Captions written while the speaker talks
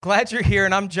Glad you're here,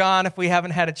 and I'm John, if we haven't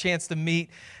had a chance to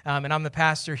meet, and I'm the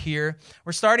pastor here.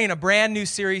 We're starting a brand new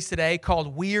series today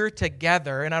called We're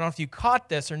Together, and I don't know if you caught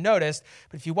this or noticed,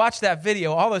 but if you watch that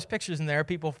video, all those pictures in there are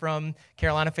people from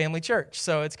Carolina Family Church,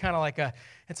 so it's kind of like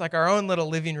it's like our own little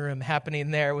living room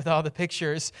happening there with all the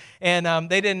pictures,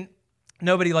 and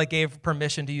nobody gave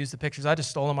permission to use the pictures. I just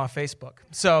stole them off Facebook.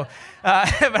 So,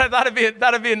 but I thought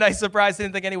it'd be a nice surprise. I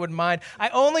didn't think anyone would mind. I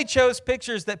only chose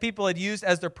pictures that people had used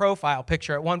as their profile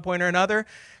picture at one point or another,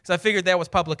 because I figured that was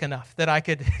public enough that I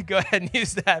could go ahead and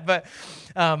use that. But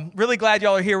really glad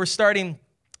y'all are here. We're starting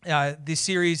the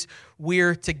series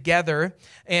We're Together.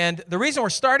 And the reason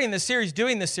we're starting this series,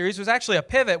 doing this series, was actually a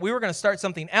pivot. We were going to start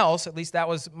something else. At least that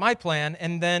was my plan.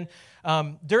 And then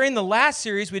during the last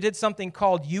series, we did something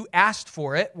called You Asked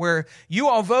For It, where you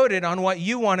all voted on what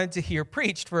you wanted to hear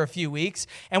preached for a few weeks.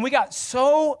 And we got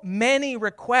so many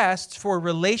requests for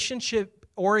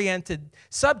relationship-oriented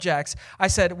subjects. I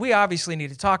said, we obviously need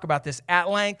to talk about this at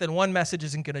length, and one message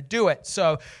isn't going to do it.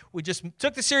 So we just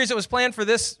took the series that was planned for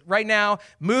this right now,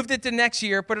 moved it to next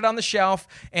year, put it on the shelf,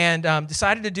 and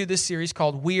decided to do this series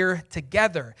called We're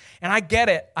Together. And I get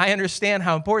it. I understand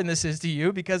how important this is to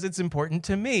you because it's important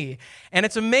to me. And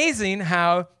it's amazing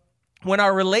how when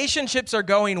our relationships are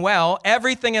going well,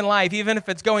 everything in life, even if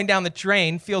it's going down the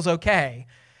drain, feels okay.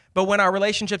 But when our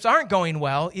relationships aren't going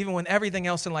well, even when everything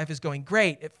else in life is going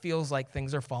great, it feels like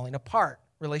things are falling apart.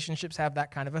 Relationships have that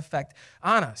kind of effect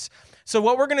on us. So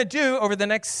what we're going to do over the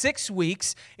next 6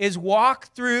 weeks is walk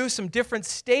through some different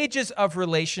stages of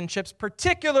relationships,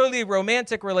 particularly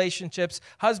romantic relationships,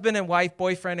 husband and wife,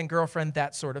 boyfriend and girlfriend,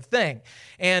 that sort of thing.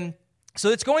 And so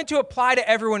it's going to apply to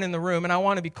everyone in the room, and I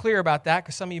want to be clear about that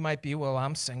because some of you might be, well,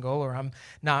 I'm single or I'm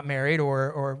not married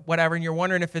or whatever, and you're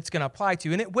wondering if it's going to apply to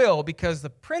you, and it will because the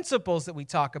principles that we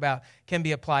talk about can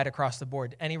be applied across the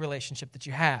board to any relationship that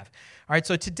you have. All right,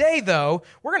 so today, though,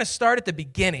 we're going to start at the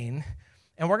beginning,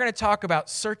 and we're going to talk about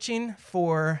searching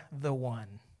for the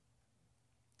one.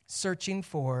 Searching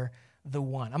for the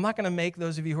one. I'm not going to make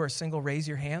those of you who are single raise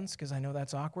your hands because I know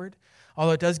that's awkward,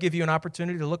 although it does give you an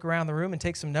opportunity to look around the room and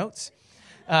take some notes.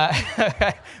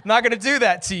 I'm not going to do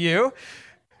that to you.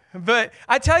 But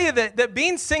I tell you that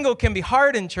being single can be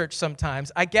hard in church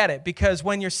sometimes. I get it, because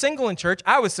when you're single in church,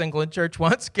 I was single in church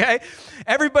once, okay?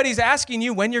 Everybody's asking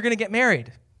you when you're going to get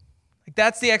married.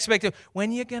 That's the expectation.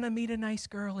 When you're going to meet a nice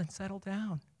girl and settle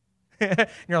down.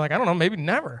 You're like, I don't know, maybe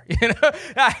never.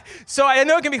 So I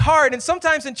know it can be hard, and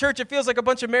sometimes in church it feels like a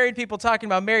bunch of married people talking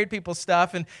about married people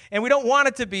stuff, and we don't want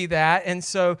it to be that. And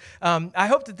so I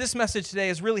hope that this message today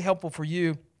is really helpful for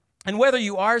you. And whether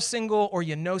you are single or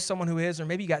you know someone who is, or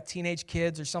maybe you got teenage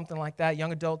kids or something like that,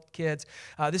 young adult kids,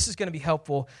 this is going to be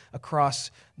helpful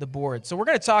across the board. So we're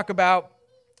going to talk about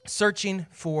searching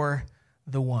for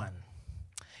the one.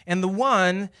 And the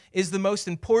one is the most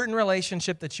important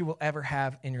relationship that you will ever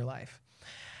have in your life.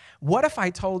 What if I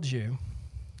told you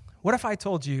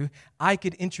I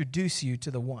could introduce you to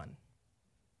the one?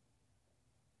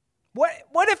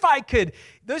 What if I could,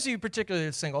 those of you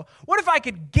particularly single, what if I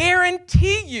could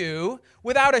guarantee you,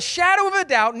 without a shadow of a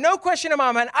doubt, no question in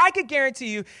my mind, I could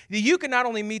guarantee you that you can not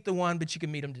only meet the one, but you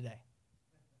can meet him today?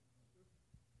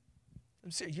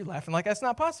 You're laughing like that's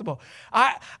not possible.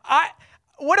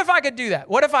 What if I could do that?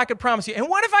 What if I could promise you? And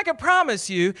what if I could promise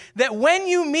you that when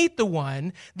you meet the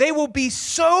one, they will be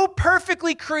so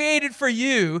perfectly created for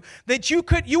you that you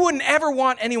wouldn't ever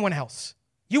want anyone else.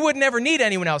 You would never need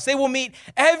anyone else. They will meet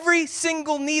every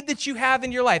single need that you have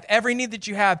in your life, every need that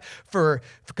you have for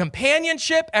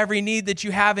companionship, every need that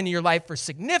you have in your life for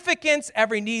significance,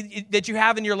 every need that you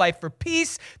have in your life for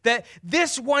peace, that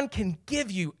this one can give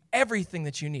you everything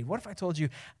that you need. What if I told you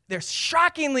they're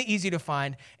shockingly easy to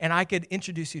find and I could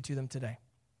introduce you to them today?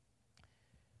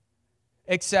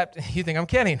 Except you think I'm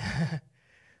kidding.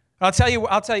 I'll tell you,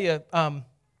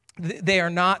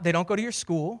 they don't go to your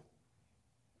school,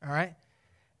 all right?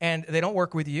 And they don't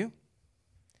work with you.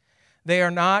 They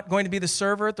are not going to be the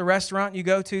server at the restaurant you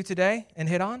go to today and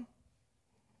hit on.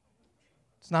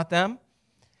 It's not them.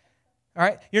 All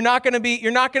right, you're not going to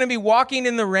be walking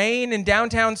in the rain in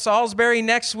downtown Salisbury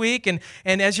next week, and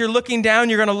as you're looking down,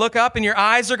 you're going to look up, and your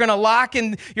eyes are going to lock,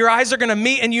 and your eyes are going to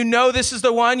meet, and you know this is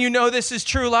the one. You know this is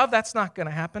true love. That's not going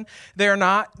to happen. They are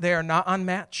not on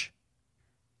Match,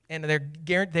 and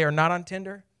they are not on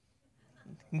Tinder.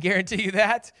 I can guarantee you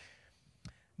that.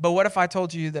 But what if I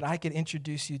told you that I could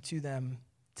introduce you to them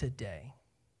today?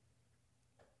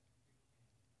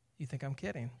 You think I'm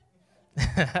kidding?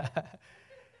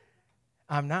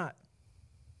 I'm not.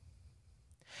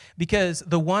 Because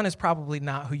the one is probably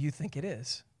not who you think it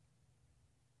is.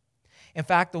 In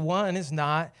fact, the one is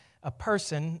not a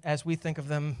person as we think of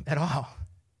them at all.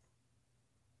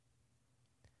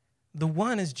 The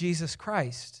one is Jesus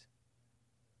Christ.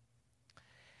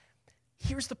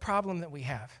 Here's the problem that we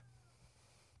have.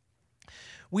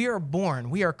 We are born,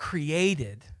 we are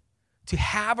created to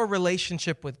have a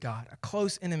relationship with God, a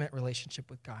close, intimate relationship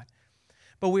with God.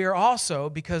 But we are also,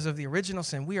 because of the original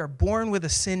sin, we are born with a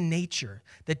sin nature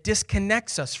that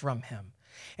disconnects us from him.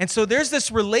 And so there's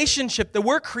this relationship that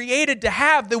we're created to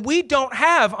have that we don't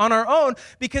have on our own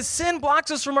because sin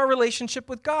blocks us from our relationship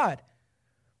with God.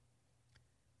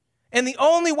 And the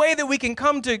only way that we can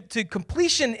come to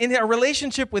completion in a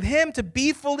relationship with him, to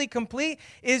be fully complete,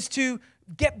 is to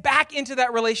get back into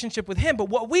that relationship with him. But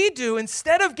what we do,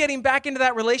 instead of getting back into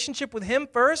that relationship with him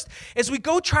first, is we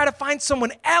go try to find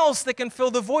someone else that can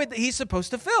fill the void that he's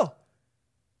supposed to fill.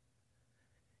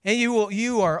 And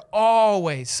you are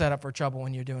always set up for trouble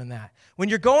when you're doing that. When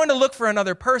you're going to look for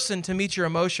another person to meet your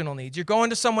emotional needs, you're going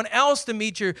to someone else to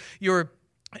meet your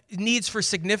needs for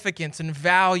significance and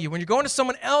value, when you're going to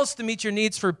someone else to meet your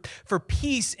needs for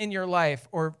peace in your life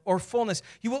or fullness,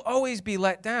 you will always be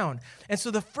let down. And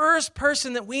so the first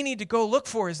person that we need to go look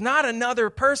for is not another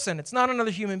person. It's not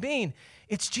another human being.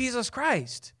 It's Jesus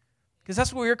Christ, because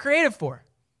that's what we were created for.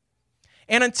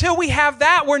 And until we have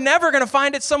that, we're never going to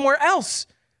find it somewhere else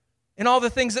in all the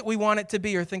things that we want it to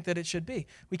be or think that it should be.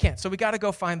 We can't. So we got to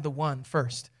go find the one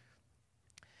first.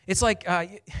 It's like,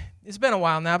 it's been a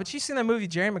while now, but you seen that movie,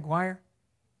 Jerry Maguire?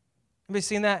 Anybody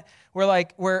seen that?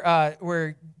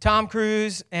 Where Tom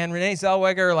Cruise and Renee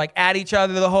Zellweger are like at each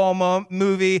other the whole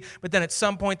movie, but then at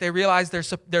some point they realize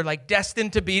they're like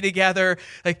destined to be together.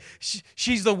 Like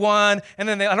she's the one, and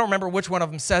then I don't remember which one of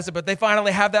them says it, but they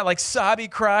finally have that like sobby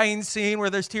crying scene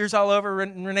where there's tears all over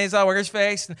Renee Zellweger's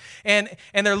face, and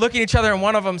they're looking at each other, and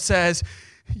one of them says,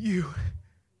 "You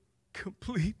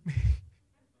complete me."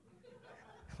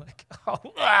 Like,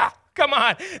 oh, come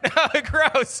on. No,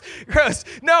 gross.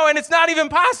 No, and it's not even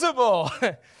possible.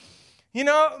 You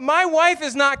know, my wife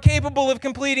is not capable of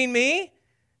completing me.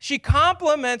 She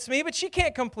compliments me, but she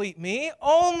can't complete me.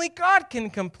 Only God can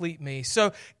complete me.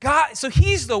 So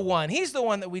he's the one. He's the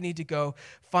one that we need to go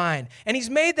find. And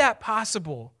he's made that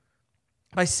possible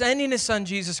by sending his son,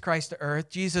 Jesus Christ, to earth,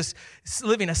 Jesus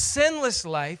living a sinless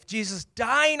life, Jesus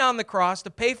dying on the cross to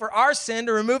pay for our sin,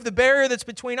 to remove the barrier that's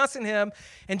between us and him,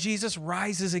 and Jesus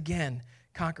rises again,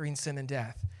 conquering sin and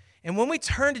death. And when we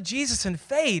turn to Jesus in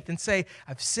faith and say,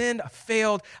 I've sinned, I've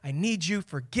failed, I need you,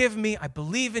 forgive me, I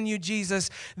believe in you, Jesus,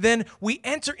 then we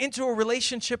enter into a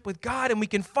relationship with God and we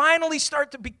can finally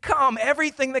start to become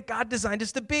everything that God designed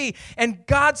us to be. And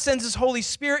God sends his Holy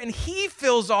Spirit and he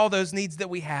fills all those needs that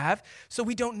we have, so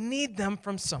we don't need them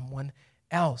from someone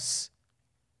else.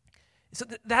 So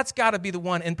that's got to be the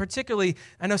one. And particularly,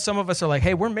 I know some of us are like,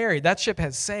 hey, we're married. That ship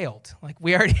has sailed. Like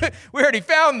we already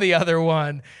found the other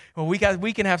one. Well, we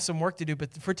can have some work to do.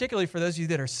 But particularly for those of you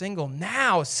that are single,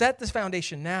 now, set this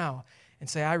foundation now and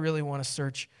say, I really want to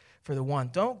search for the one.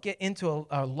 Don't get into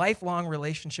a lifelong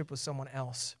relationship with someone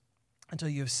else until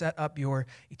you've set up your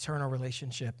eternal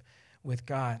relationship with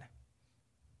God.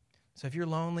 So if you're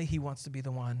lonely, he wants to be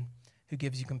the one who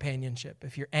gives you companionship.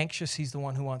 If you're anxious, he's the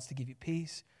one who wants to give you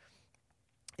peace.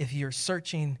 If you're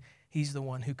searching, he's the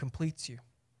one who completes you.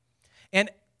 And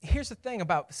here's the thing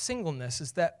about singleness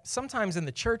is that sometimes in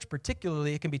the church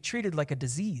particularly, it can be treated like a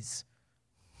disease.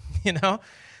 You know?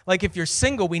 Like if you're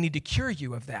single, we need to cure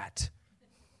you of that.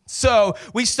 So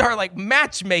we start like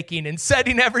matchmaking and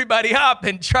setting everybody up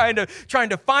and trying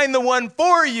to find the one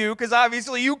for you because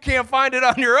obviously you can't find it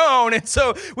on your own. And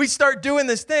so we start doing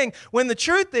this thing when the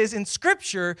truth is in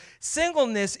Scripture,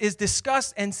 singleness is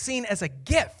discussed and seen as a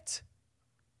gift,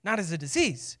 not as a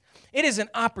disease. It is an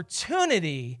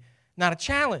opportunity, not a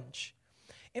challenge.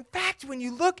 In fact, when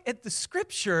you look at the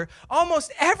Scripture,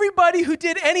 almost everybody who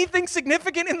did anything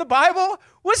significant in the Bible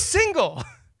was single.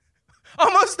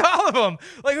 Almost all of them.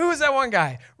 Like, who was that one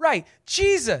guy? Right,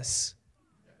 Jesus.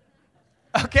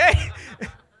 Okay?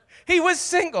 He was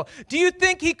single. Do you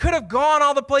think he could have gone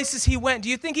all the places he went? Do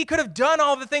you think he could have done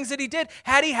all the things that he did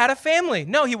had he had a family?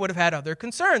 No, he would have had other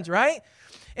concerns, right?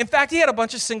 In fact, he had a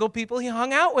bunch of single people he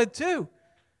hung out with too.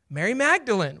 Mary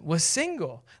Magdalene was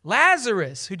single.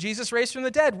 Lazarus, who Jesus raised from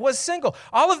the dead, was single.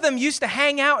 All of them used to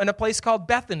hang out in a place called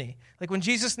Bethany. Like when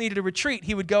Jesus needed a retreat,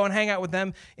 he would go and hang out with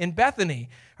them in Bethany.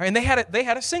 Right, and they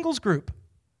had a singles group.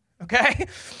 Okay?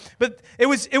 But it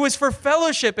was for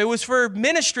fellowship, it was for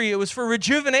ministry, it was for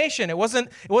rejuvenation. It wasn't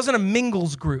a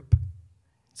mingles group.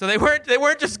 So they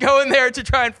weren't just going there to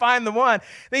try and find the one.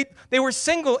 They were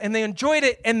single and they enjoyed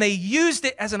it and they used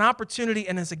it as an opportunity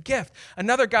and as a gift.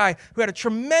 Another guy who had a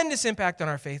tremendous impact on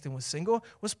our faith and was single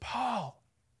was Paul.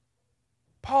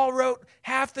 Paul wrote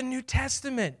half the New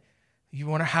Testament. You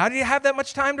wonder, how did he have that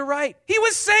much time to write? He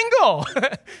was single.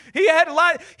 He had a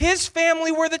lot. His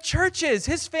family were the churches.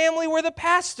 His family were the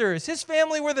pastors. His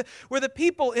family were the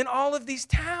people in all of these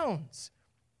towns.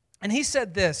 And he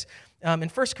said this in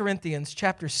 1 Corinthians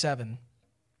chapter 7.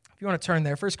 If you want to turn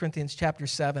there, 1 Corinthians chapter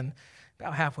 7,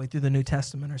 about halfway through the New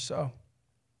Testament or so.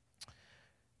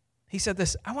 He said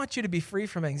this, I want you to be free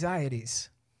from anxieties.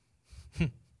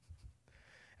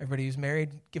 Everybody who's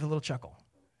married, give a little chuckle.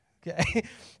 Okay.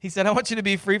 He said, I want you to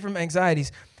be free from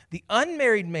anxieties. The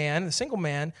unmarried man, the single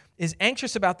man, is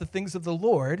anxious about the things of the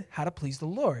Lord, how to please the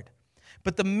Lord.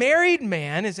 But the married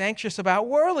man is anxious about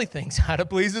worldly things, how to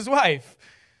please his wife.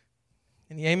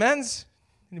 Any amens?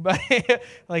 Anybody?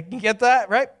 You get that,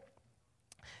 right?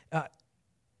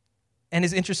 And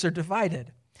his interests are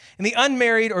divided. And the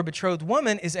unmarried or betrothed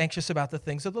woman is anxious about the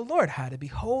things of the Lord, how to be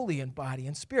holy in body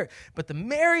and spirit. But the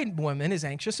married woman is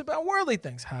anxious about worldly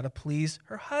things, how to please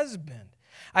her husband.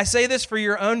 I say this for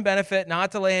your own benefit,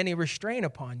 not to lay any restraint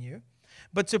upon you,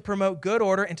 but to promote good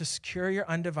order and to secure your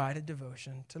undivided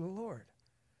devotion to the Lord.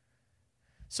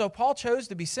 So Paul chose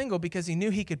to be single because he knew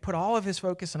he could put all of his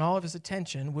focus and all of his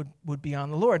attention would be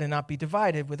on the Lord and not be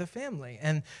divided with a family.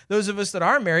 And those of us that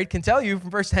are married can tell you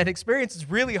from firsthand experience, it's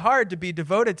really hard to be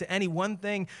devoted to any one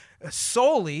thing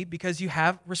solely because you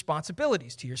have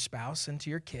responsibilities to your spouse and to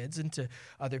your kids and to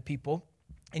other people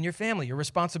in your family. Your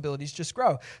responsibilities just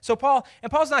grow. So Paul's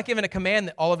not giving a command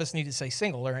that all of us need to stay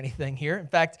single or anything here. In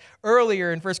fact,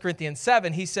 earlier in 1 Corinthians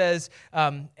 7, he says,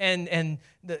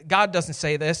 God doesn't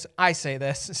say this, I say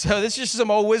this. So this is just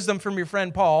some old wisdom from your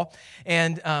friend Paul.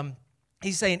 And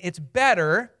he's saying it's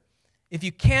better if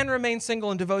you can remain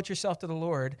single and devote yourself to the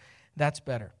Lord, that's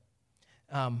better.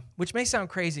 Which may sound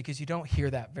crazy because you don't hear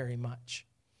that very much.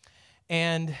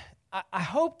 And I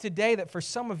hope today that for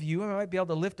some of you, I might be able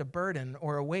to lift a burden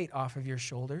or a weight off of your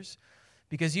shoulders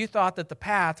because you thought that the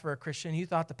path for a Christian, you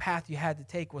thought the path you had to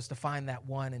take was to find that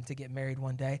one and to get married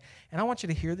one day. And I want you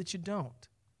to hear that you don't.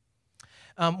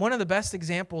 One of the best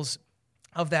examples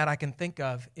of that I can think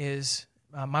of is,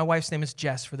 my wife's name is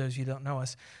Jess, for those of you who don't know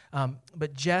us,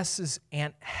 but Jess's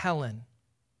Aunt Helen.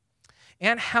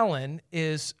 Aunt Helen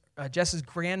is Jess's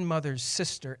grandmother's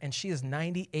sister, and she is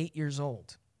 98 years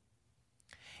old.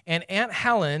 And Aunt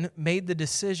Helen made the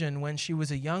decision when she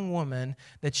was a young woman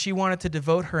that she wanted to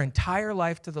devote her entire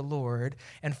life to the Lord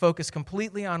and focus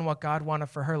completely on what God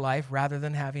wanted for her life rather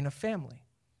than having a family.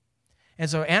 And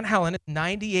so Aunt Helen is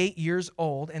 98 years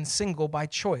old and single by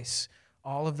choice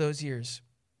all of those years.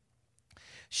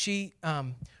 She,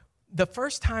 the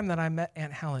first time that I met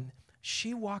Aunt Helen,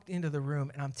 she walked into the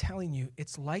room, and I'm telling you,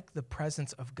 it's like the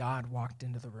presence of God walked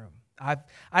into the room.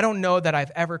 I don't know that I've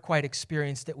ever quite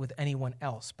experienced it with anyone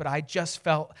else, but I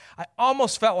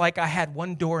almost felt like I had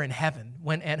one door in heaven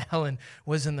when Aunt Helen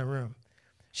was in the room.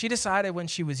 She decided when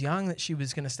she was young that she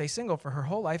was going to stay single for her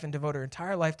whole life and devote her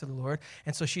entire life to the Lord,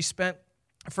 and so she spent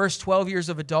the first 12 years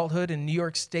of adulthood in New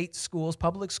York State schools,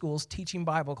 public schools, teaching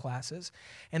Bible classes,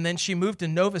 and then she moved to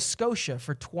Nova Scotia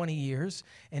for 20 years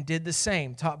and did the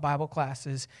same, taught Bible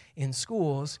classes in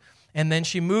schools. And then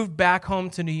she moved back home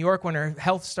to New York when her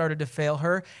health started to fail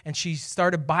her, and she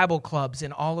started Bible clubs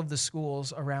in all of the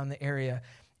schools around the area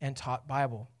and taught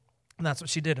Bible. And that's what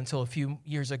she did until a few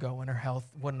years ago when her health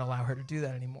wouldn't allow her to do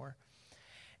that anymore.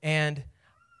 And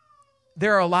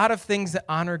there are a lot of things that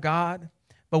honor God,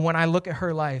 but when I look at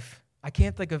her life, I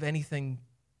can't think of anything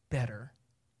better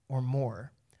or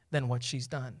more than what she's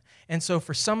done. And so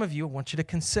for some of you, I want you to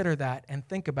consider that and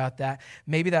think about that.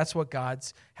 Maybe that's what God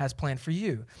has planned for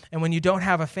you. And when you don't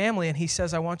have a family and he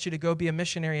says, I want you to go be a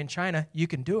missionary in China, you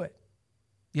can do it.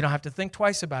 You don't have to think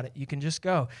twice about it. You can just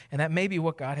go. And that may be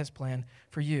what God has planned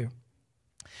for you.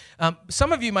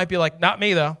 Some of you might be like, not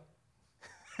me though.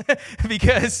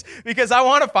 because I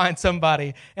want to find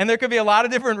somebody. And there could be a lot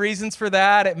of different reasons for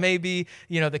that. It may be,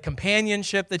 the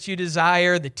companionship that you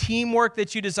desire, the teamwork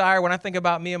that you desire. When I think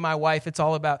about me and my wife, it's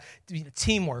all about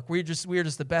teamwork. We're just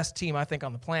the best team, I think,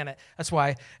 on the planet. That's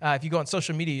why if you go on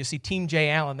social media, you see Team J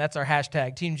Allen. That's our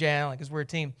hashtag, Team J Allen, because we're a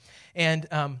team. And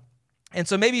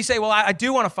so maybe you say, well, I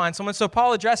do want to find someone. So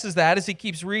Paul addresses that as he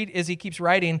keeps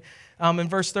writing in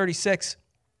verse 36.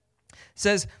 It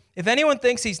says, if anyone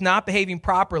thinks he's not behaving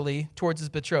properly towards his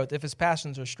betrothed, if his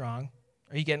passions are strong,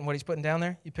 are you getting what he's putting down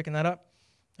there? You picking that up?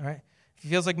 All right. If he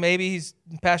feels like maybe his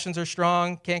passions are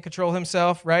strong, can't control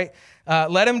himself, right?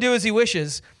 Let him do as he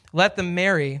wishes. Let them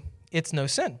marry. It's no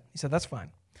sin. He said, that's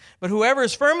fine. But whoever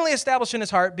is firmly established in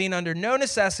his heart, being under no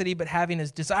necessity, but having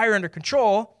his desire under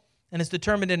control, and is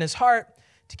determined in his heart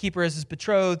to keep her as his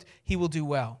betrothed, he will do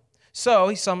well. So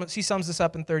he sums this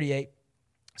up in 38.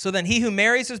 So then he who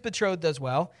marries his betrothed does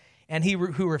well, and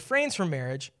who refrains from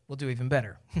marriage will do even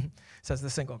better, says the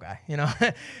single guy,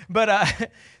 But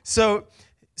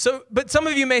but some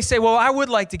of you may say, well, I would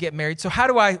like to get married. So how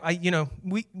do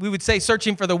we would say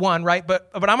searching for the one, right? But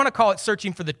I'm going to call it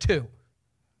searching for the two,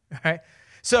 all right?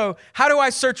 So how do I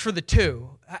search for the two?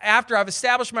 After I've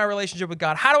established my relationship with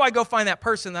God, how do I go find that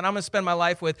person that I'm going to spend my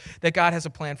life with that God has a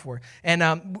plan for? And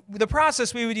the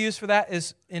process we would use for that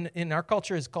is, in our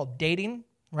culture, is called dating,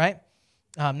 right?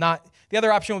 The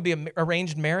other option would be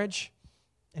arranged marriage.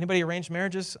 Anybody arranged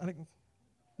marriages?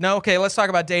 No? Okay, let's talk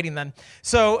about dating then.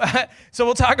 So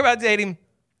we'll talk about dating.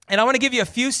 And I want to give you a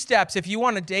few steps if you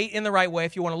want to date in the right way,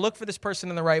 if you want to look for this person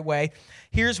in the right way.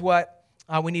 Here's what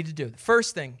we need to do. The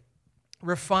first thing,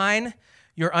 refine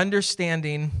your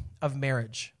understanding of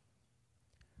marriage.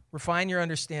 Refine your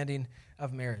understanding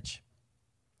of marriage.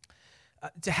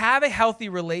 To have a healthy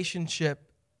relationship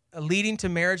leading to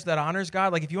marriage that honors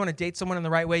God, like if you want to date someone in the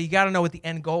right way, you got to know what the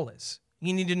end goal is.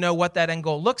 You need to know what that end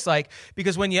goal looks like,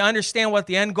 because when you understand what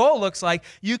the end goal looks like,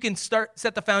 you can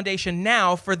set the foundation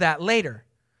now for that later.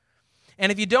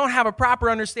 And if you don't have a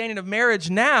proper understanding of marriage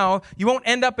now, you won't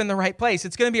end up in the right place.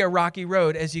 It's going to be a rocky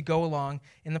road as you go along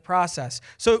in the process.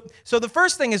 So the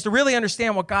first thing is to really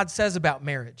understand what God says about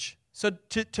marriage. So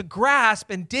to grasp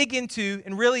and dig into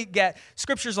and really get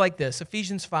scriptures like this,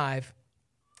 Ephesians 5,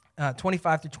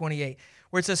 25 through 28,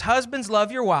 where it says, husbands,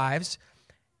 love your wives.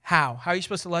 How? How are you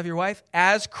supposed to love your wife?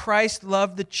 As Christ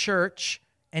loved the church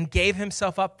and gave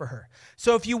himself up for her.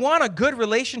 So if you want a good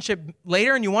relationship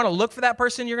later and you want to look for that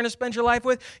person you're going to spend your life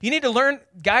with, you need to learn,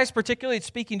 guys particularly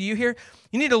speaking to you here,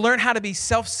 you need to learn how to be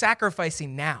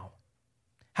self-sacrificing now,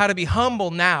 how to be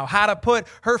humble now, how to put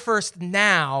her first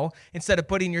now instead of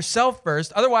putting yourself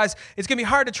first. Otherwise, it's going to be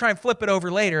hard to try and flip it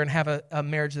over later and have a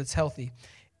marriage that's healthy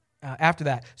after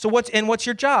that. So what's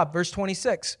your job? Verse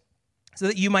 26, so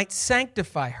that you might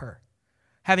sanctify her,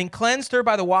 having cleansed her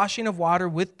by the washing of water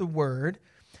with the word,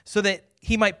 so that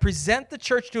he might present the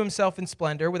church to himself in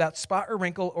splendor, without spot or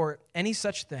wrinkle or any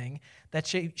such thing, that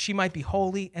she might be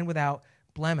holy and without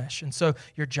blemish. And so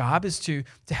your job is to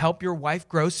help your wife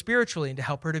grow spiritually and to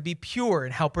help her to be pure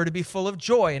and help her to be full of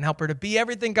joy and help her to be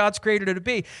everything God's created her to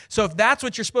be. So if that's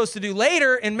what you're supposed to do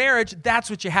later in marriage,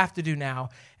 that's what you have to do now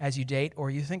as you date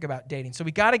or you think about dating. So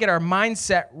we got to get our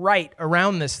mindset right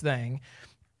around this thing.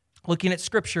 Looking at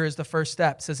Scripture is the first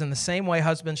step. It says, in the same way,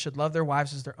 husbands should love their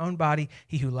wives as their own body.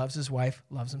 He who loves his wife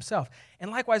loves himself. And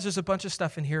likewise, there's a bunch of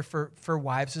stuff in here for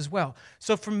wives as well.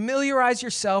 So familiarize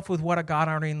yourself with what a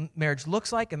God-honoring marriage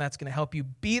looks like, and that's going to help you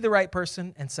be the right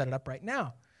person and set it up right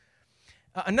now.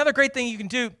 Another great thing you can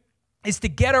do is to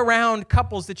get around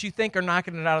couples that you think are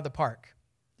knocking it out of the park.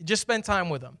 Just spend time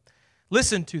with them.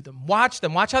 Listen to them. Watch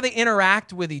how they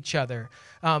interact with each other.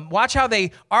 Watch how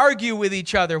they argue with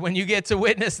each other when you get to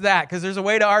witness that, because there's a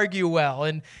way to argue well.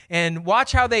 And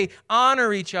watch how they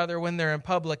honor each other when they're in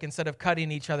public instead of cutting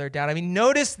each other down. I mean,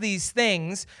 notice these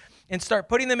things and start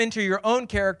putting them into your own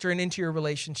character and into your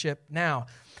relationship now.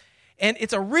 And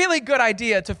it's a really good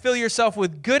idea to fill yourself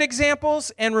with good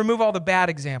examples and remove all the bad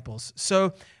examples.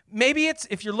 So maybe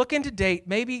if you're looking to date,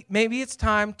 maybe it's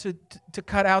time to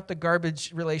cut out the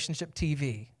garbage relationship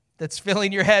TV that's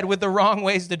filling your head with the wrong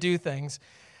ways to do things.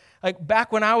 Like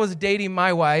back when I was dating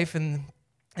my wife and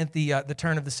at the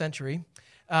turn of the century,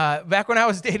 back when I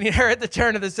was dating her at the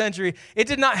turn of the century, it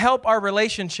did not help our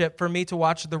relationship for me to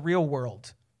watch The Real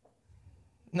World.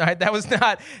 All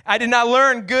right, I did not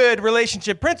learn good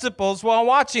relationship principles while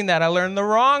watching that. I learned the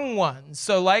wrong ones.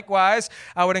 So likewise,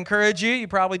 I would encourage you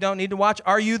probably don't need to watch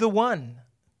Are You the One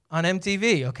on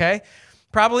MTV, okay?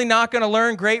 Probably not going to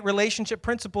learn great relationship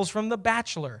principles from The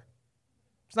Bachelor.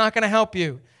 It's not going to help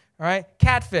you, all right?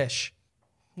 Catfish.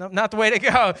 No, not the way to go.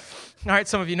 All right,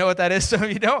 some of you know what that is, some of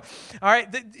you don't. All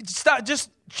right, just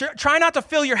try not to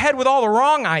fill your head with all the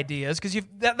wrong ideas, because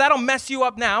that'll mess you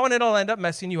up now, and it'll end up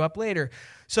messing you up later.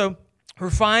 So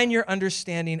refine your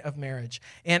understanding of marriage.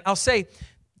 And I'll say,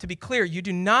 to be clear, you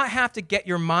do not have to get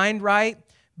your mind right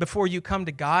before you come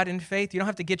to God in faith. You don't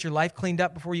have to get your life cleaned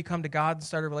up before you come to God and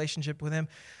start a relationship with him.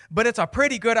 But it's a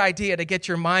pretty good idea to get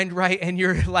your mind right and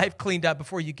your life cleaned up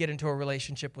before you get into a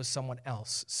relationship with someone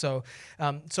else. So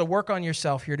work on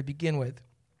yourself here to begin with.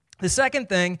 The second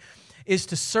thing is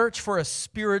to search for a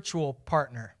spiritual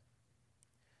partner.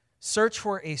 Search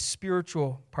for a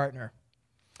spiritual partner.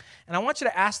 And I want you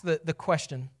to ask the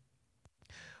question,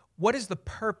 what is the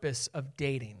purpose of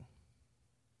dating?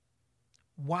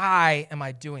 Why am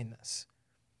I doing this?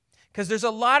 Because there's a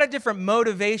lot of different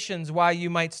motivations why you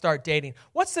might start dating.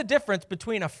 What's the difference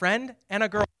between a friend and a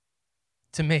girlfriend?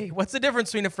 To me, what's the difference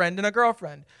between a friend and a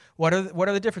girlfriend? What are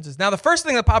the differences? Now, the first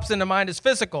thing that pops into mind is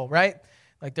physical, right?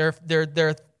 Like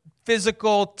they're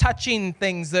physical touching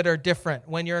things that are different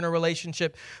when you're in a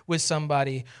relationship with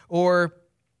somebody. Or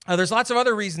there's lots of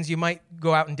other reasons you might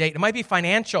go out and date. It might be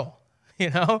financial,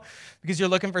 because you're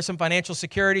looking for some financial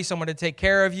security, someone to take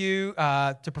care of you,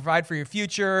 to provide for your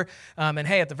future. And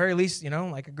hey, at the very least,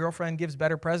 like a girlfriend gives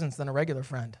better presents than a regular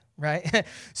friend, right?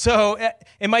 So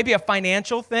it might be a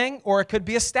financial thing, or it could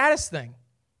be a status thing.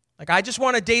 Like, I just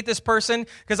want to date this person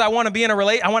because I want to be in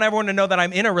I want everyone to know that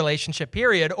I'm in a relationship,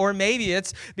 period. Or maybe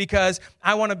it's because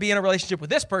I want to be in a relationship with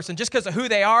this person just because of who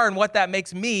they are and what that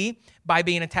makes me by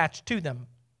being attached to them.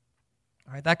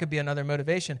 All right, that could be another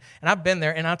motivation. And I've been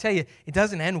there, and I'll tell you, it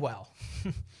doesn't end well.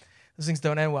 Those things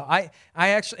don't end well. I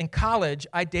actually, in college,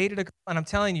 I dated a girl, and I'm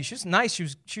telling you, she was nice, she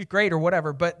was great or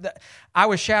whatever, but I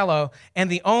was shallow, and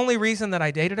the only reason that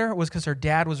I dated her was because her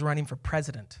dad was running for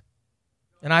president.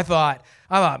 And I thought,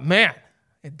 man,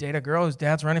 I'd date a girl whose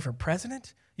dad's running for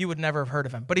president? You would never have heard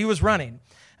of him, but he was running.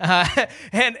 And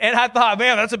I thought,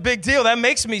 man, that's a big deal. That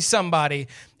makes me somebody.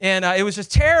 And it was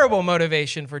just terrible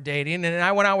motivation for dating. And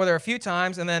I went out with her a few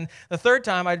times. And then the third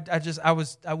time,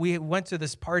 we went to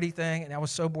this party thing, and I was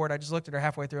so bored. I just looked at her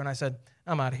halfway through, and I said,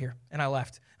 I'm out of here. And I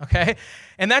left, okay?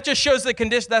 And that just shows the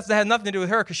condition. That had nothing to do with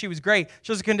her because she was great. It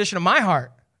shows the condition of my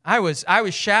heart. I was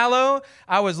shallow.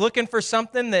 I was looking for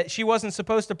something that she wasn't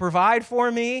supposed to provide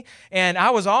for me, and I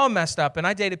was all messed up, and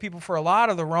I dated people for a lot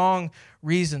of the wrong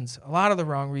reasons,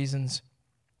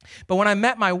 But when I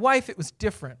met my wife, it was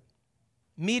different.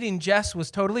 Meeting Jess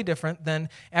was totally different than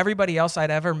everybody else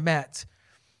I'd ever met,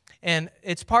 and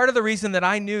it's part of the reason that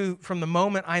I knew from the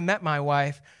moment I met my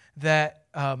wife that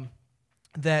we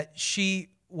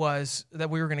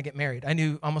were going to get married. I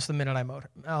knew almost the minute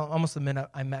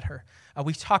I met her.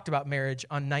 We talked about marriage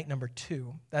on night number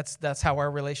 2. That's how our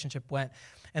relationship went.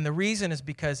 And the reason is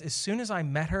because as soon as I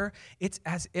met her, it's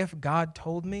as if God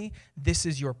told me, this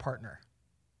is your partner.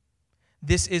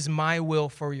 This is my will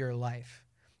for your life.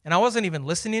 And I wasn't even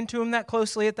listening to him that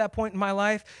closely at that point in my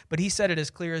life, but he said it as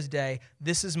clear as day,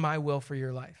 this is my will for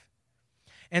your life.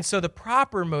 And so the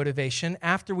proper motivation,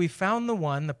 after we found the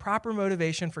one, the proper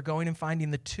motivation for going and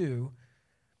finding the two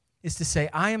is to say,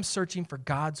 I am searching for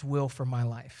God's will for my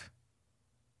life.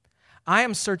 I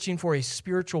am searching for a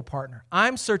spiritual partner.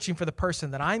 I'm searching for the person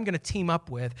that I'm going to team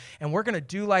up with, and we're going to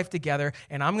do life together,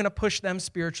 and I'm going to push them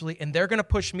spiritually, and they're going to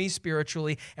push me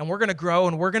spiritually, and we're going to grow,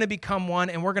 and we're going to become one,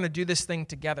 and we're going to do this thing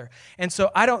together. And so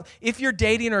if you're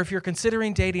dating or if you're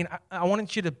considering dating, I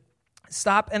want you to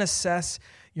stop and assess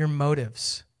your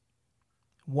motives.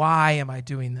 Why am I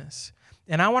doing this?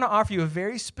 And I want to offer you a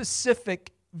very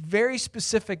specific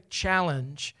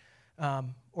challenge,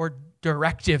 or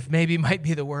directive maybe might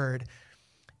be the word.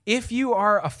 If you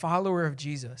are a follower of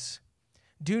Jesus,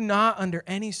 do not under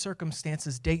any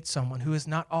circumstances date someone who is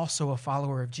not also a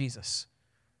follower of Jesus.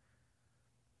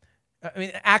 I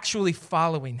mean, actually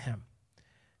following him.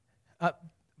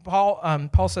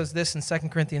 Paul says this in 2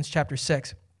 Corinthians chapter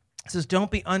 6. It says, don't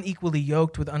be unequally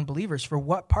yoked with unbelievers, for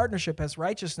what partnership has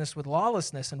righteousness with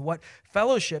lawlessness, and what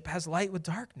fellowship has light with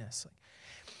darkness?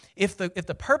 If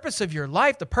the purpose of your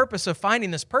life, the purpose of finding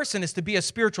this person is to be a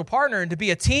spiritual partner and to be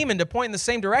a team and to point in the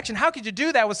same direction, how could you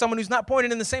do that with someone who's not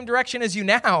pointed in the same direction as you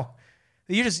now?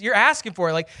 You're asking for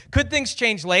it. Like, could things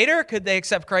change later? Could they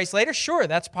accept Christ later? Sure,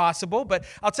 that's possible. But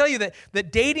I'll tell you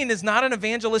that dating is not an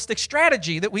evangelistic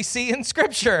strategy that we see in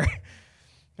Scripture.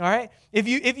 All right?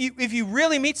 If you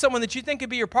really meet someone that you think could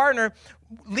be your partner,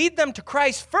 lead them to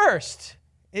Christ first.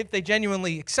 If they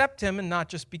genuinely accept him and not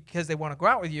just because they want to go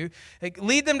out with you,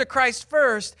 lead them to Christ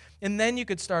first, and then you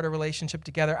could start a relationship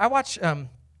together. I watch,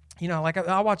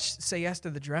 I'll watch Say Yes to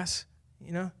the Dress,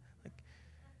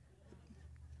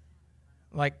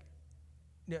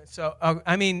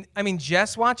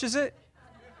 Jess watches it,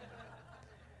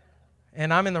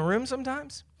 and I'm in the room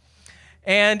sometimes.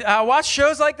 And I watch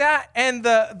shows like that, and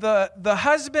the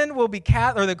husband will be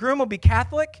Catholic, or the groom will be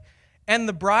Catholic, and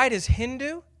the bride is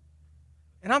Hindu.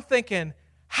 And I'm thinking,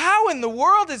 how in the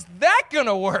world is that going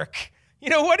to work?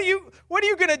 What are you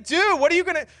going to do? What are you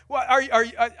going to, are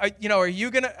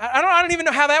you going to, I don't even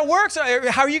know how that works.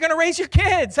 How are you going to raise your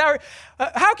kids? How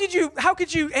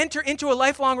could you enter into a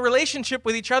lifelong relationship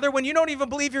with each other when you don't even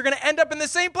believe you're going to end up in the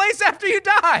same place after you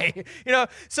die?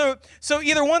 So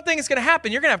either one thing is going to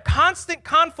happen. You're going to have constant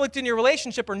conflict in your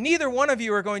relationship, or neither one of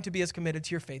you are going to be as committed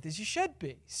to your faith as you should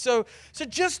be. So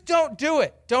just don't do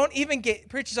it. Don't even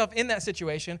put yourself in that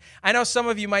situation. I know some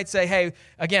of you might say, hey,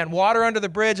 again, water under the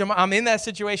bridge. I'm in that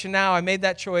situation now. I made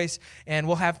that choice, and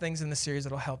we'll have things in the series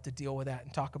that'll help to deal with that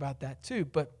and talk about that too.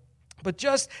 But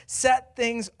just set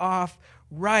things off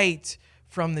right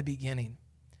from the beginning.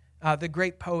 The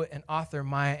great poet and author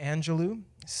Maya Angelou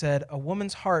said, "A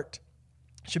woman's heart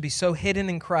should be so hidden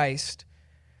in Christ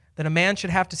that a man should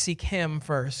have to seek him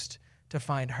first to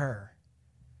find her.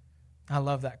 I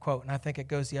love that quote, and I think it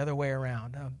goes the other way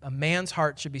around. A man's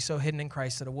heart should be so hidden in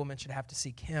Christ that a woman should have to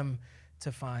seek him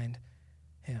to find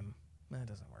him. That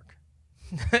doesn't work.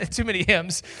 Too many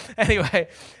hymns. Anyway,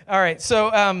 all right. So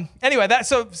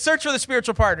so search for the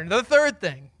spiritual partner. The third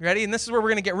thing, ready? And this is where we're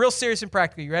going to get real serious and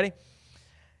practical. You ready?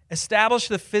 Establish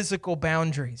the physical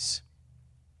boundaries.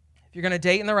 If you're going to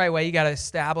date in the right way, you got to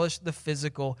establish the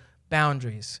physical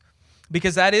boundaries.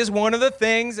 Because that is one of the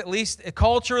things, at least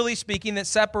culturally speaking, that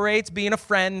separates being a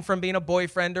friend from being a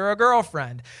boyfriend or a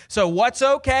girlfriend. So what's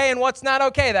okay and what's not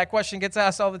okay? That question gets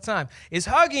asked all the time. Is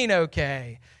hugging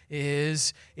okay?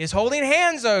 Is holding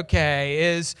hands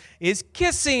okay? Is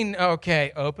kissing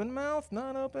okay? Open mouth,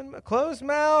 not open, closed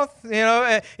mouth?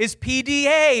 Is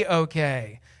PDA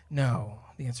okay? No.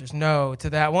 The answer is no to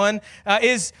that one.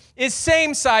 Is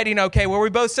same siding okay, where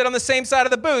we both sit on the same side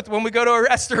of the booth when we go to a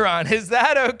restaurant? Is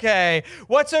that okay?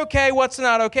 What's okay? What's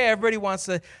not okay? Everybody wants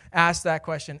to ask that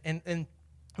question. And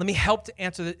let me help to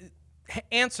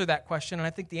answer that question. And I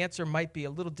think the answer might be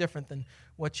a little different than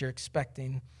what you're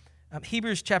expecting.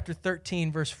 Hebrews chapter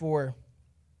 13, verse 4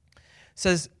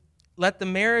 says, let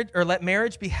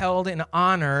marriage be held in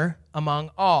honor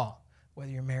among all,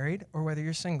 whether you're married or whether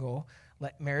you're single.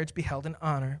 Let marriage be held in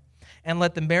honor, and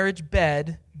let the marriage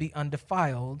bed be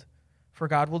undefiled, for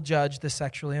God will judge the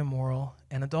sexually immoral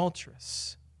and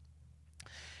adulterous.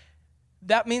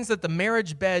 That means that the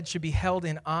marriage bed should be held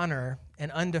in honor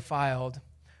and undefiled,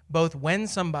 both when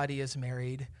somebody is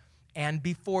married and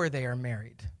before they are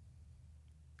married,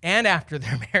 and after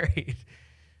they're married.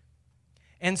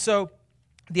 And so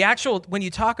when you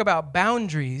talk about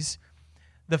boundaries,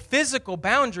 the physical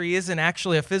boundary isn't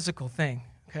actually a physical thing,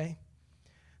 okay?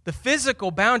 The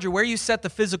physical boundary, where you set the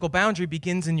physical boundary,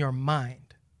 begins in your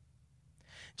mind.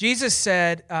 Jesus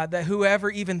said that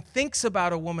whoever even thinks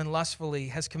about a woman lustfully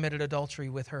has committed adultery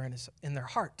with her in their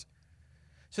heart.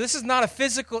 So this is not a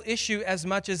physical issue as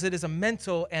much as it is a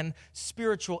mental and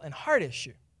spiritual and heart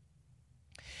issue.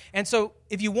 And so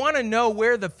if you want to know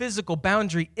where the physical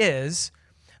boundary is,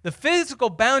 the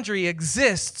physical boundary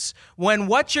exists when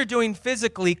what you're doing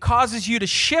physically causes you to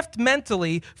shift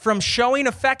mentally from showing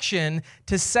affection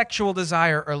to sexual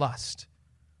desire or lust.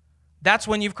 That's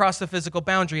when you've crossed the physical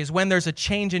boundary, is when there's a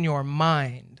change in your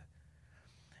mind.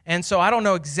 And so I don't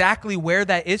know exactly where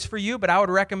that is for you, but I would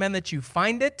recommend that you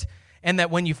find it, and that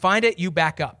when you find it, you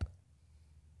back up.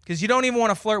 Because you don't even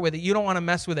want to flirt with it. You don't want to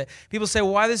mess with it. People say,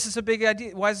 well, why is this a big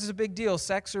idea? Why is this a big deal?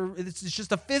 Sex, or it's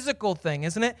just a physical thing,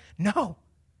 isn't it? No.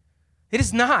 It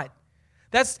is not.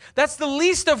 That's the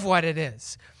least of what it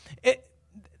is.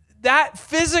 That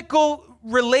physical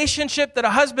relationship that a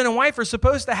husband and wife are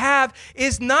supposed to have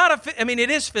is not it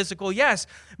is physical, yes,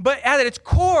 but at its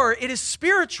core, it is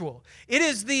spiritual. It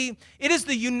is the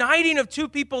uniting of two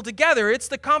people together. It's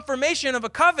the confirmation of a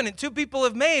covenant two people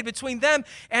have made between them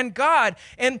and God.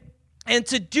 And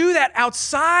to do that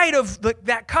outside of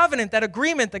that covenant, that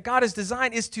agreement that God has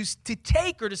designed, is to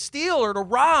take or to steal or to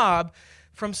rob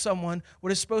from someone what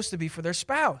is supposed to be for their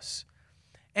spouse.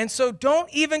 And so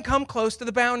don't even come close to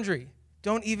the boundary.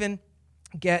 Don't even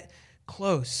get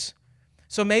close.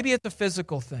 So maybe it's a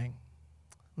physical thing.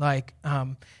 Like,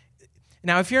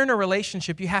 now if you're in a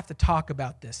relationship, you have to talk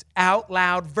about this out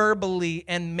loud, verbally,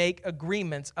 and make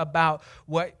agreements about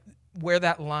where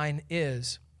that line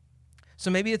is.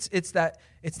 So maybe it's that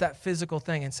physical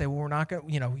thing, and say, well, we're not going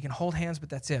to, we can hold hands, but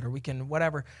that's it, or we can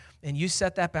whatever. And you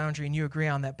set that boundary and you agree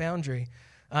on that boundary.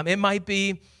 It might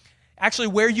be actually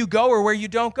where you go or where you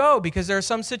don't go, because there are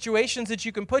some situations that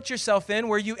you can put yourself in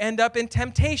where you end up in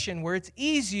temptation, where it's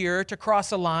easier to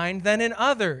cross a line than in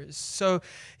others. So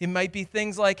it might be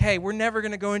things like, hey, we're never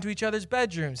going to go into each other's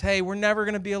bedrooms. Hey, we're never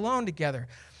going to be alone together.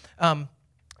 I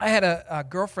had a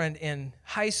girlfriend in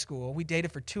high school. We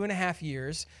dated for 2.5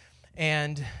 years.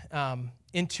 And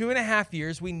in 2.5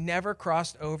 years, we never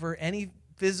crossed over any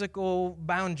physical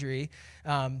boundary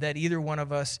that either one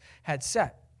of us had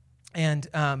set. And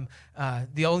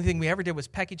the only thing we ever did was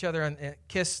peck each other and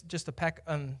kiss, just a peck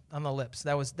on the lips.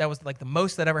 That was like the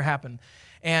most that ever happened.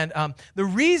 And the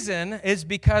reason is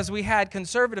because we had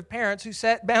conservative parents who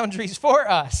set boundaries for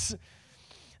us.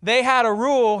 They had a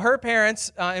rule, her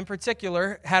parents in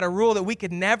particular, had a rule that we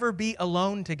could never be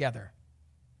alone together,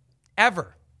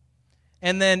 ever.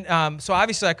 And then, so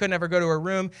obviously I couldn't ever go to her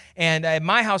room. And at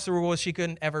my house, the rule was she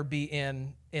couldn't ever be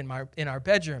in our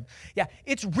bedroom. Yeah,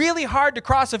 it's really hard to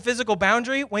cross a physical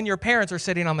boundary when your parents are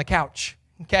sitting on the couch.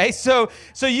 Okay, so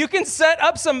you can set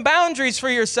up some boundaries for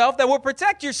yourself that will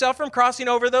protect yourself from crossing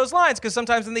over those lines, because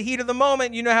sometimes in the heat of the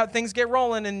moment, you know how things get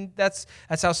rolling, and that's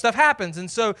how stuff happens.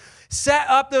 And so set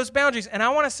up those boundaries. And I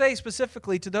want to say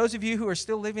specifically to those of you who are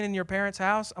still living in your parents'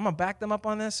 house, I'm going to back them up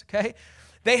on this, okay?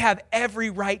 They have every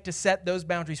right to set those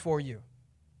boundaries for you.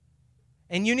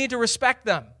 And you need to respect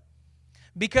them,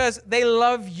 because they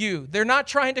love you. They're not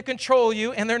trying to control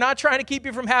you, and they're not trying to keep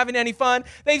you from having any fun.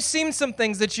 They've seen some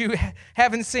things that you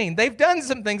haven't seen. They've done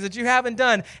some things that you haven't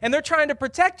done, and they're trying to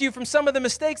protect you from some of the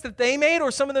mistakes that they made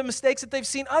or some of the mistakes that they've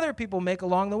seen other people make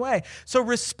along the way. So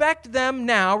respect them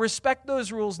now. Respect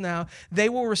those rules now. They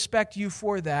will respect you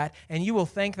for that, and you will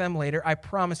thank them later. I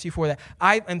promise you for that.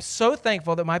 I am so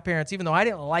thankful that my parents, even though I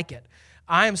didn't like it,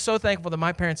 I am so thankful that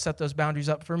my parents set those boundaries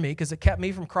up for me, because it kept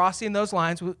me from crossing those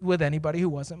lines with anybody who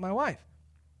wasn't my wife.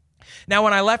 Now,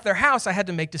 when I left their house, I had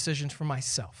to make decisions for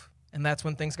myself. And that's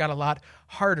when things got a lot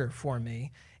harder for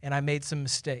me, and I made some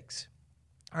mistakes.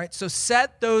 All right, so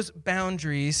set those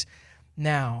boundaries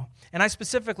now. And I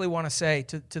specifically want to say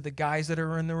to the guys that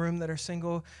are in the room that are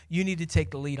single, you need to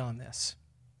take the lead on this.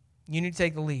 You need to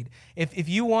take the lead. If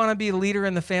you want to be a leader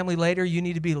in the family later, you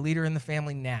need to be a leader in the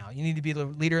family now. You need to be the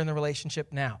leader in the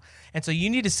relationship now. And so you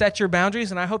need to set your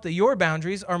boundaries, and I hope that your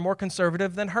boundaries are more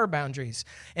conservative than her boundaries.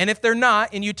 And if they're not,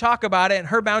 and you talk about it, and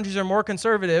her boundaries are more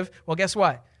conservative, well, guess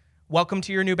what? Welcome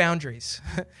to your new boundaries.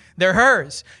 They're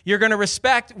hers. You're going to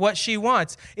respect what she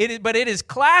wants. But it is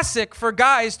classic for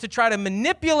guys to try to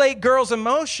manipulate girls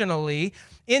emotionally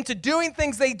into doing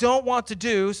things they don't want to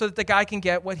do so that the guy can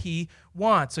get what he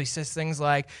wants. So he says things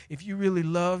like, if you really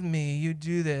love me, you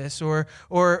do this. Or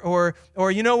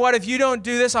you know what, if you don't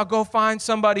do this, I'll go find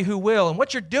somebody who will. And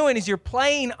what you're doing is you're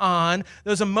playing on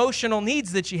those emotional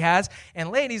needs that she has.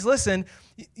 And ladies, listen,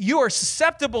 you are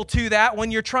susceptible to that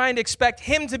when you're trying to expect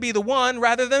him to be the one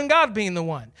rather than God being the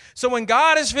one. So when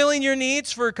God is filling your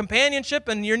needs for companionship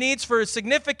and your needs for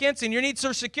significance and your needs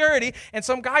for security, and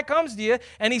some guy comes to you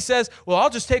and he says, well, I'll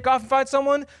just take off and find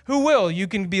someone who will, you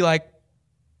can be like,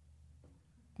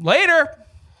 later.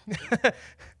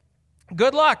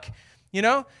 Good luck, you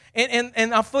know?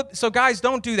 And I'll flip. So guys,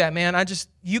 don't do that, man.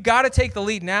 You got to take the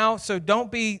lead now. So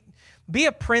don't be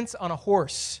a prince on a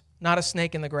horse, not a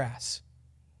snake in the grass.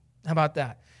 How about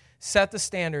that? Set the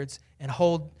standards and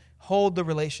hold the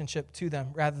relationship to them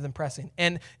rather than pressing.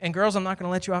 And girls, I'm not going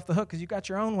to let you off the hook, because you got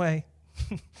your own way.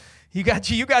 You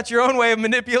got your own way of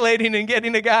manipulating and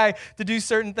getting a guy to do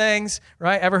certain things,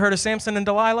 right? Ever heard of Samson and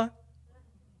Delilah?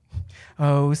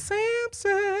 Oh,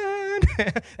 Samson.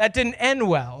 That didn't end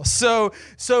well. So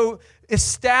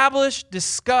establish,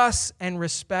 discuss, and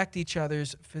respect each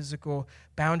other's physical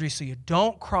boundaries so you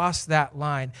don't cross that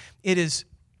line. It is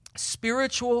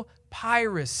spiritual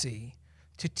piracy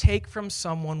to take from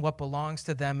someone what belongs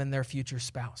to them and their future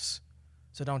spouse.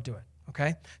 So don't do it,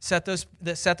 okay? Set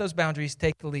those boundaries,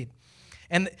 take the lead.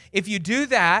 And if you do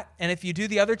that, and if you do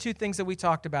the other two things that we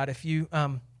talked about, if you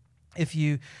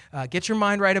get your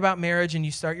mind right about marriage and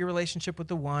you start your relationship with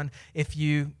the one, if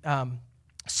you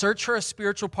search for a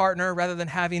spiritual partner rather than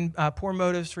having poor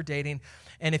motives for dating,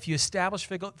 and if you establish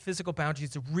physical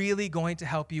boundaries, it's really going to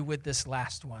help you with this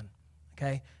last one,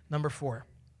 okay? Number 4,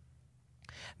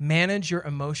 manage your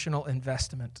emotional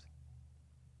investment.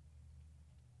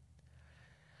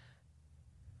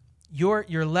 Your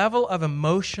level of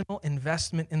emotional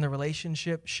investment in the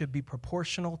relationship should be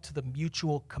proportional to the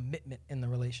mutual commitment in the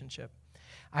relationship.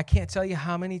 I can't tell you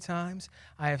how many times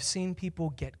I have seen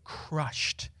people get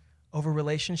crushed over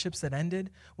relationships that ended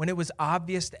when it was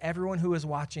obvious to everyone who was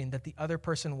watching that the other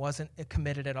person wasn't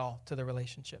committed at all to the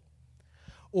relationship.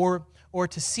 Or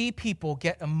to see people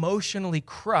get emotionally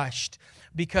crushed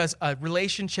because a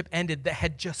relationship ended that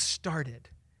had just started.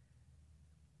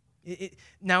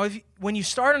 Now, when you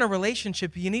start in a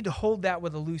relationship, you need to hold that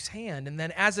with a loose hand. And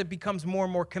then as it becomes more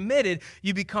and more committed,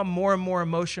 you become more and more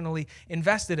emotionally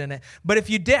invested in it. But if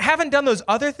you haven't done those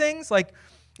other things, like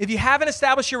if you haven't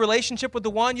established your relationship with the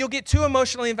one, you'll get too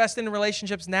emotionally invested in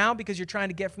relationships now because you're trying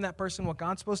to get from that person what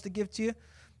God's supposed to give to you.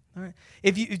 All right.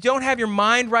 If you don't have your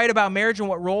mind right about marriage and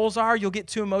what roles are, you'll get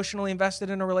too emotionally invested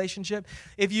in a relationship.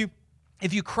 If you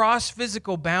cross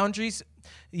physical boundaries,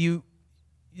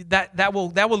 that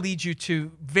will lead you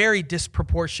to very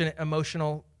disproportionate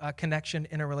emotional connection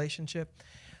in a relationship.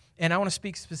 And I want to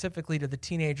speak specifically to the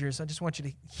teenagers. I just want you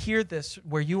to hear this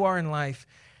where you are in life.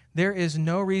 There is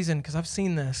no reason, because I've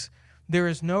seen this, there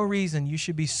is no reason you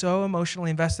should be so emotionally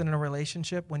invested in a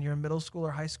relationship when you're in middle school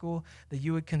or high school that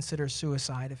you would consider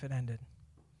suicide if it ended.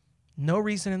 No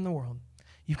reason in the world.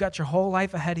 You've got your whole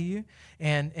life ahead of you,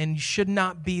 and you should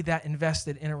not be that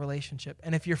invested in a relationship.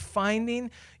 And if you're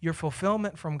finding your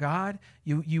fulfillment from God,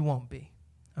 you won't be.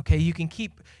 Okay, you can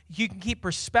keep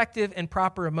perspective and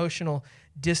proper emotional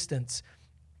distance.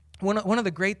 One of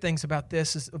the great things about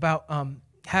this is about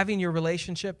having your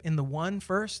relationship in the one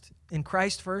first, in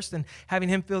Christ first, and having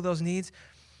him fill those needs.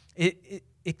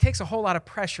 It takes a whole lot of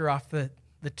pressure off the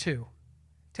two.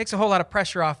 It takes a whole lot of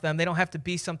pressure off them. They don't have to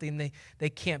be something they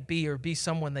can't be or be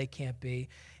someone they can't be.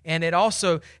 And it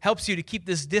also helps you to keep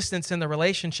this distance in the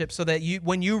relationship so that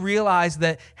when you realize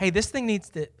that, hey, this thing needs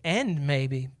to end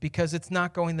maybe because it's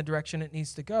not going the direction it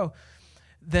needs to go,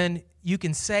 then you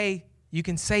can say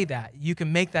that. You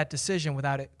can make that decision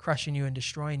without it crushing you and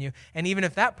destroying you. And even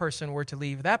if that person were to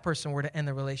leave, if that person were to end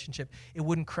the relationship, it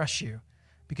wouldn't crush you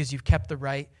because you've kept the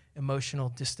right emotional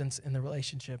distance in the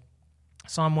relationship.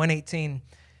 Psalm 118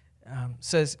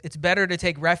 says, it's better to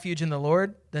take refuge in the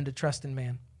Lord than to trust in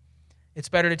man. It's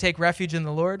better to take refuge in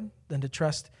the Lord than to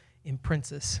trust in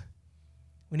princes.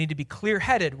 We need to be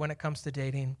clear-headed when it comes to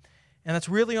dating, and that's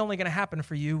really only going to happen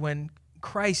for you when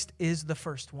Christ is the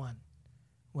first one,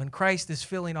 when Christ is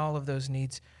filling all of those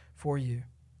needs for you.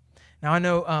 Now, I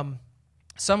know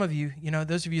some of you,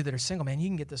 those of you that are single, man, you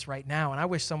can get this right now, and I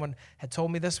wish someone had told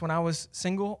me this when I was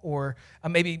single, or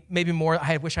maybe more,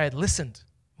 I wish I had listened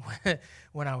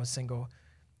when I was single.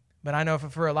 But I know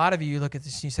for a lot of you look at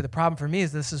this and you say, the problem for me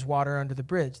is this is water under the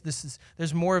bridge.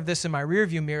 There's more of this in my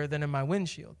rearview mirror than in my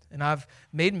windshield. And I've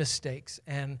made mistakes,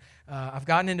 and I've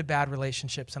gotten into bad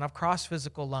relationships, and I've crossed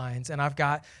physical lines, and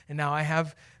now I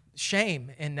have shame,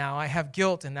 and now I have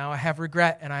guilt, and now I have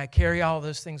regret, and I carry all of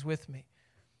those things with me.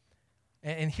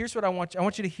 And here's what I want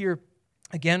you to hear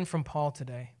again from Paul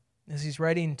today as he's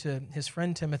writing to his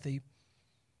friend Timothy.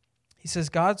 He says,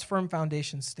 God's firm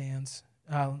foundation stands.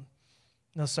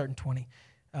 No, start in 20.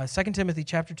 2 Timothy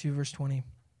chapter 2, verse 20.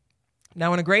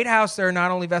 Now in a great house there are not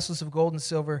only vessels of gold and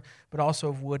silver, but also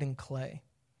of wood and clay,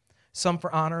 some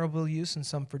for honorable use and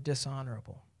some for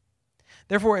dishonorable.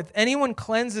 Therefore, if anyone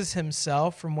cleanses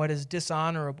himself from what is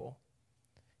dishonorable,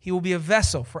 he will be a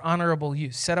vessel for honorable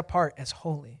use, set apart as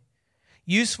holy,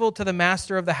 useful to the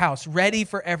master of the house, ready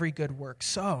for every good work.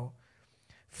 So,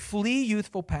 flee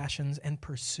youthful passions and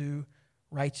pursue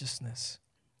righteousness,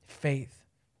 faith,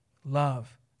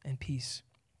 love, and peace,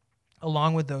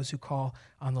 along with those who call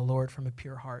on the Lord from a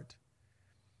pure heart.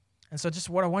 And so just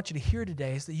what I want you to hear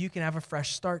today is that you can have a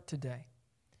fresh start today.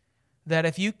 That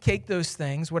if you take those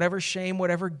things, whatever shame,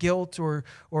 whatever guilt or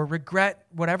regret,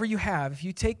 whatever you have, if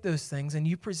you take those things and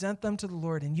you present them to the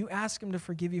Lord and you ask him to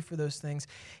forgive you for those things,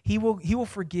 he will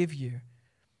forgive you.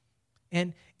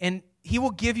 And he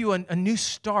will give you a new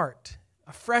start,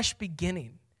 a fresh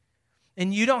beginning.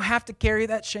 And you don't have to carry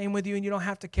that shame with you, and you don't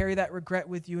have to carry that regret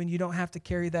with you, and you don't have to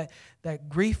carry that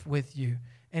grief with you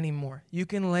anymore. You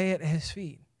can lay it at his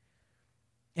feet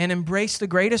and embrace the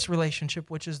greatest relationship,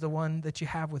 which is the one that you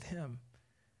have with him.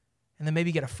 And then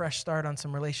maybe get a fresh start on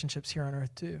some relationships here on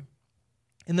earth too.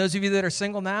 And those of you that are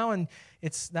single now and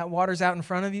that water's out in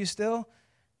front of you still,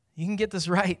 you can get this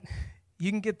right. You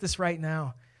can get this right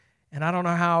now. And I don't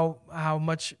know how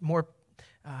much more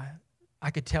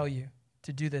I could tell you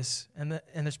to do this. And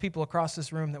there's people across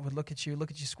this room that would look at you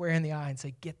square in the eye and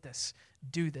say, get this,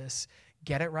 do this,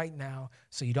 get it right now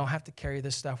so you don't have to carry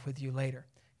this stuff with you later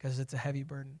because it's a heavy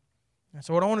burden. And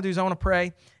so what I want to do is I want to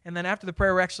pray, and then after the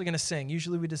prayer, we're actually going to sing.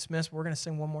 Usually we dismiss, but we're going to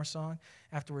sing one more song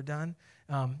after we're done.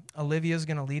 Olivia's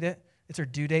going to lead it. It's her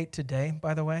due date today,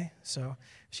 by the way. So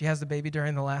she has the baby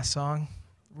during the last song.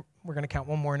 We're going to count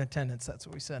one more in attendance. That's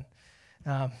what we said.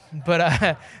 So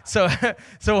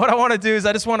what I want to do is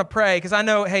I just want to pray because I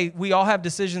know, hey, we all have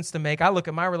decisions to make. I look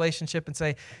at my relationship and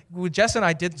say, well, Jess and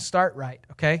I didn't start right,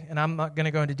 okay? And I'm not going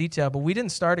to go into detail, but we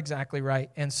didn't start exactly right.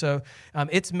 And so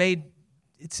it's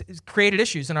created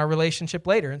issues in our relationship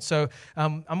later. And so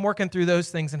I'm working through those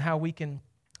things and how we can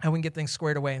get things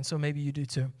squared away. And so maybe you do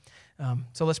too.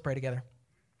 So let's pray together.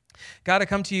 God, I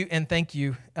come to you and thank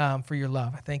you for your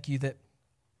love. I thank you that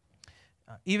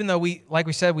even though like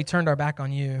we said, we turned our back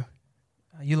on you,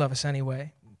 you love us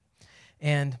anyway.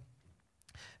 And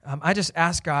I just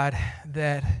ask God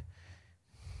that,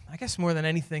 I guess more than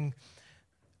anything,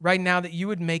 right now that you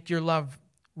would make your love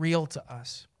real to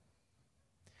us.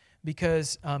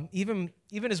 Because even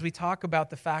as we talk about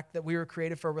the fact that we were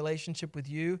created for a relationship with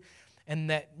you and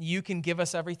that you can give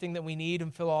us everything that we need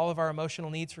and fill all of our emotional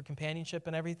needs for companionship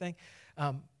and everything,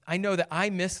 I know that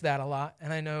I miss that a lot,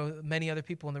 and I know many other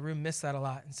people in the room miss that a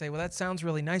lot and say, well, that sounds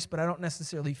really nice, but I don't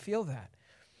necessarily feel that.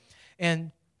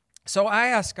 And so I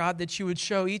ask God that you would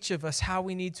show each of us how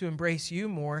we need to embrace you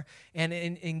more and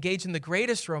engage in the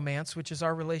greatest romance, which is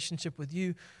our relationship with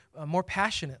you, more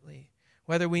passionately.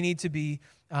 Whether we need to be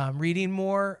reading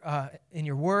more in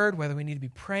your word, whether we need to be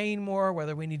praying more,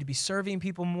 whether we need to be serving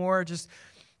people more, just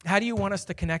how do you want us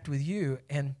to connect with you?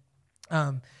 And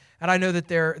I know that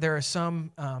there are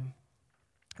some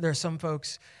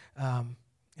folks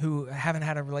who haven't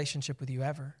had a relationship with you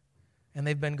ever. And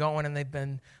they've been going and they've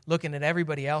been looking at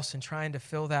everybody else and trying to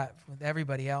fill that with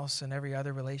everybody else and every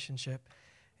other relationship.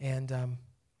 And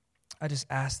I just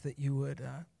ask that you would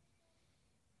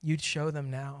you'd show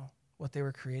them now what they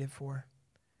were created for.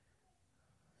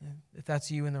 And if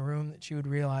that's you in the room, that you would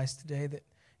realize today that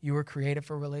you were created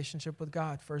for a relationship with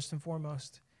God, first and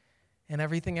foremost. And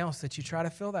everything else that you try to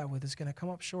fill that with is going to come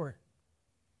up short.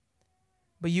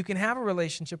 But you can have a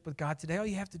relationship with God today. All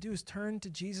you have to do is turn to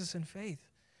Jesus in faith.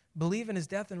 Believe in his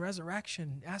death and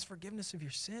resurrection. Ask forgiveness of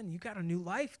your sin. You got a new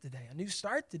life today, a new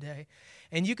start today.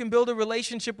 And you can build a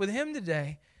relationship with him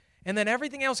today. And then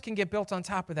everything else can get built on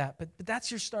top of that. But that's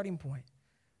your starting point.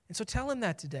 And so tell him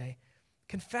that today.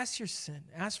 Confess your sin.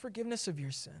 Ask forgiveness of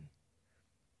your sin.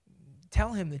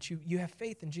 Tell him that you have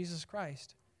faith in Jesus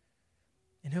Christ.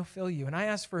 And he'll fill you. And I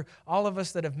ask for all of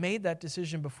us that have made that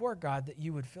decision before God that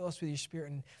you would fill us with your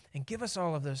Spirit and give us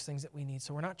all of those things that we need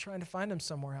so we're not trying to find them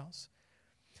somewhere else.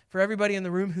 For everybody in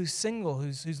the room who's single,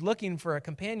 who's looking for a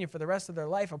companion for the rest of their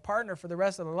life, a partner for the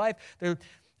rest of their life,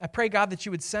 I pray, God, that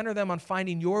you would center them on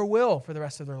finding your will for the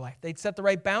rest of their life. They'd set the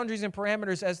right boundaries and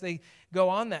parameters as they go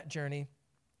on that journey,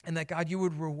 and that, God, you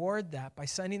would reward that by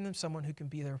sending them someone who can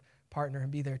be their partner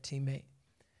and be their teammate.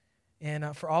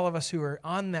 And for all of us who are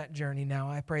on that journey now,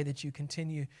 I pray that you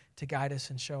continue to guide us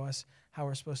and show us how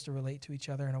we're supposed to relate to each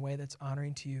other in a way that's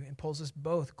honoring to you and pulls us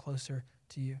both closer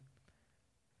to you.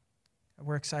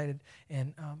 We're excited,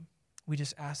 and we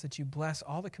just ask that you bless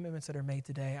all the commitments that are made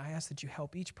today. I ask that you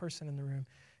help each person in the room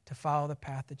to follow the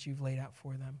path that you've laid out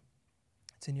for them.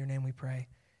 It's in your name we pray.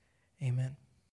 Amen.